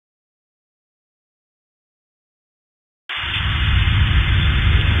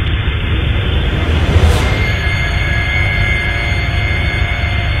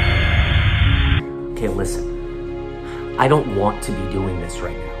I don't want to be doing this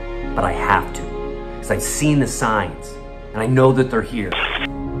right now, but I have to, because I've seen the signs, and I know that they're here.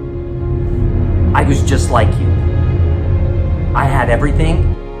 I was just like you. I had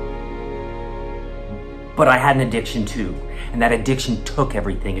everything, but I had an addiction too. And that addiction took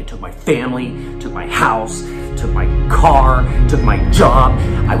everything. It took my family, took my house, took my car, took my job.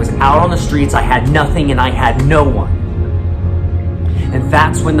 I was out on the streets, I had nothing, and I had no one. And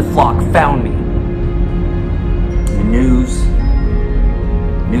that's when the flock found me. The news,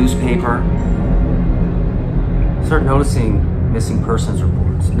 newspaper. Start noticing missing persons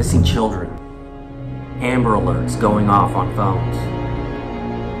reports, missing children, Amber Alerts going off on phones.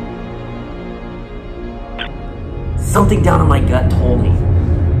 Something down in my gut told me,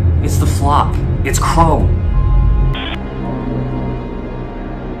 it's the flock, it's Crow.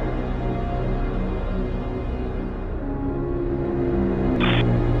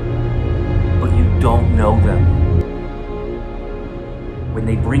 But you don't know them. When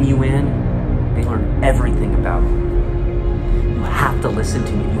they bring you in, they learn everything about you. You have to listen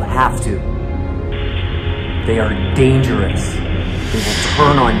to me, you have to. They are dangerous. They will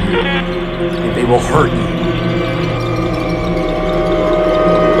turn on you, and they will hurt you.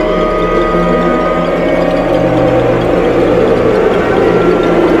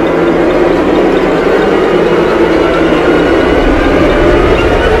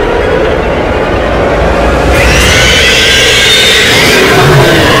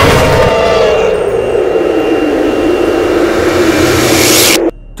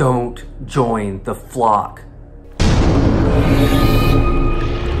 Don't join the flock.